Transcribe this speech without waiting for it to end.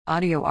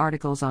Audio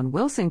articles on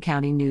Wilson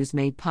County News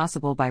made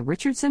possible by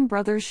Richardson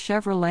Brothers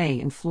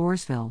Chevrolet in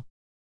Floresville.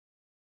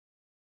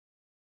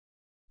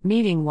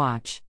 Meeting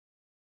Watch.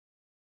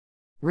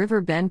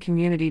 River Bend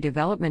Community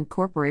Development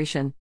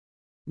Corporation.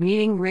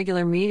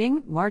 Regular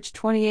meeting, March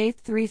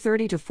 28,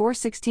 3:30 to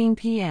 4:16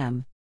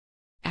 p.m.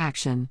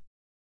 Action.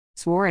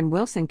 Swore in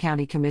Wilson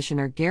County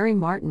Commissioner Gary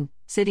Martin,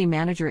 City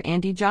Manager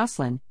Andy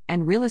Jocelyn,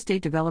 and real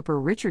estate developer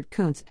Richard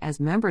Kuntz as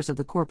members of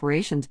the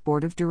corporation's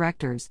board of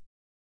directors.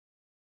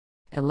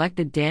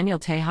 Elected Daniel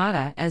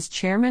Tejada as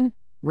chairman,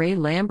 Ray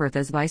Lamberth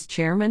as vice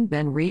chairman,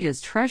 Ben Reed as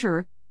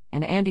treasurer,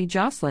 and Andy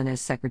Jocelyn as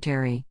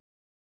secretary.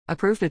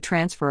 Approved a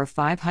transfer of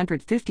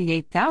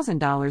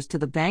 $558,000 to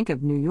the Bank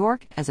of New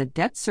York as a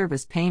debt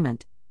service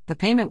payment. The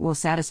payment will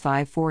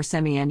satisfy 4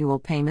 semi-annual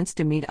payments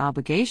to meet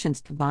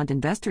obligations to bond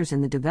investors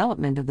in the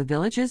development of the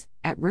villages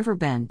at River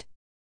Bend.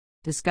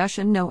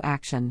 Discussion, no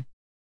action.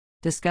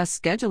 Discuss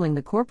scheduling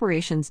the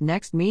corporation's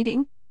next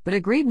meeting, but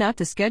agreed not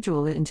to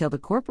schedule it until the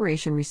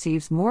corporation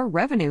receives more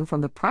revenue from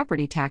the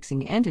property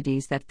taxing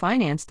entities that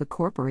finance the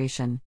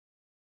corporation.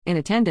 In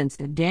attendance,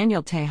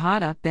 Daniel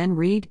Tejada, Ben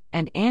Reed,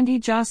 and Andy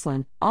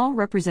Jocelyn, all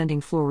representing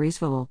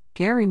Floresville,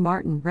 Gary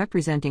Martin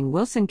representing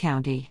Wilson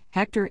County,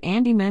 Hector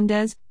Andy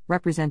Mendez,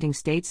 representing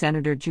State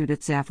Senator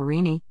Judith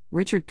Zaffarini,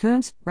 Richard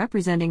Kuntz,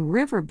 representing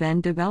River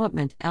Bend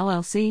Development,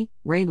 LLC,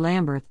 Ray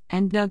Lamberth,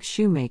 and Doug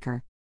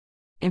Shoemaker.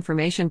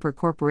 Information per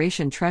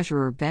Corporation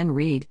Treasurer Ben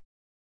Reed.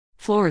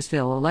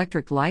 Floresville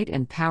Electric Light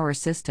and Power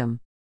System.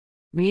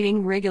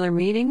 Regular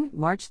meeting,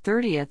 March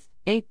 30th,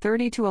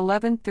 8:30 to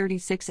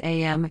 11:36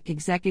 a.m.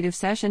 Executive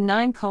Session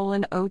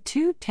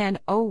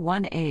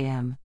 9:02-10:01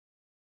 a.m.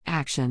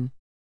 Action.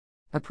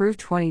 Approved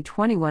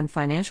 2021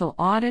 Financial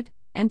Audit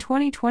and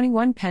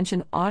 2021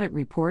 Pension Audit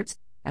Reports,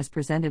 as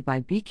presented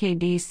by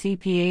BKD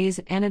CPAs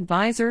and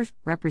Advisors,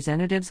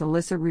 Representatives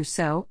Alyssa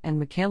Rousseau and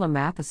Michaela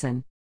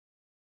Matheson.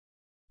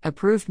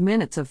 Approved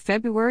minutes of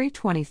February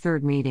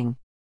 23rd meeting.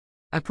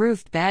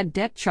 Approved bad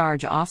debt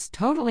charge-offs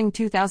totaling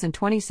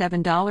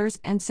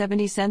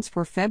 $2,027.70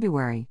 for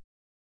February.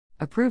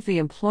 Approved the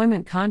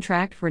employment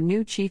contract for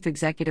new Chief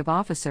Executive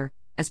Officer,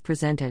 as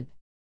presented.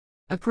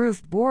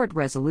 Approved board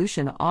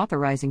resolution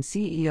authorizing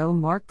CEO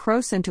Mark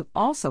Croson to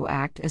also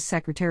act as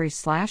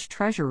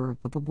Secretary/Treasurer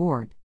of the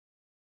board.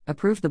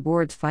 Approved the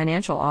board's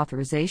financial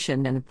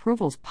authorization and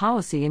approvals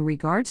policy in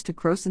regards to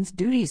Croson's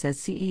duties as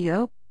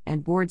CEO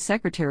and board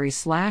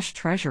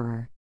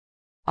Secretary/Treasurer.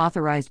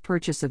 Authorized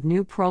purchase of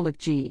new Prolic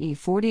GE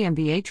 40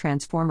 MVA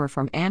transformer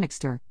from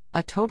Annixter,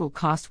 a total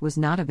cost was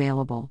not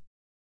available.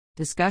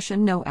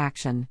 Discussion, no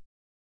action.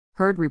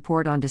 Heard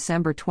report on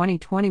December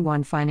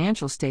 2021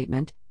 financial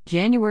statement.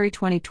 January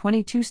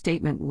 2022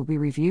 statement will be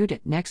reviewed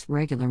at next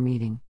regular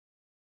meeting.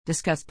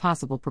 Discuss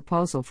possible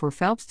proposal for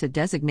Phelps to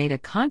designate a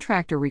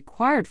contractor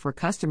required for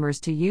customers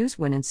to use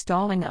when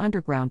installing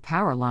underground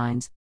power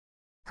lines.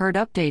 Heard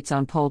updates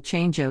on pole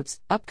changeouts,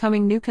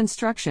 upcoming new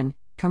construction,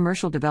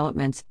 commercial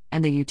developments,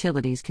 and the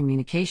utilities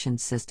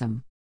communications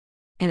system.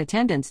 In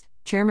attendance,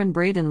 Chairman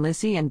Braden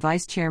Lissy and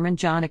Vice Chairman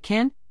John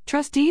Akin,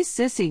 Trustees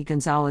Sissy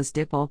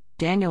Gonzalez-Dipple,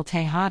 Daniel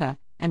Tejada,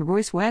 and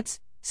Royce Wetz,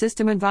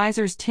 System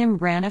Advisors Tim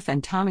Braniff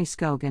and Tommy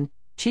Scogan,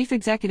 Chief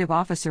Executive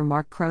Officer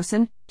Mark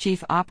Croson,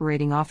 Chief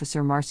Operating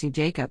Officer Marcy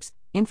Jacobs,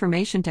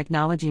 Information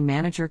Technology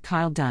Manager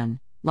Kyle Dunn,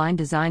 Line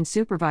Design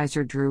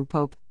Supervisor Drew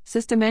Pope,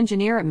 System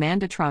Engineer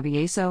Amanda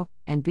Travieso,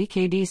 and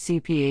BKD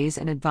CPAs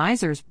and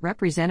Advisors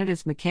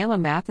Representatives Michaela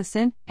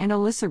Matheson and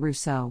Alyssa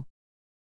Rousseau.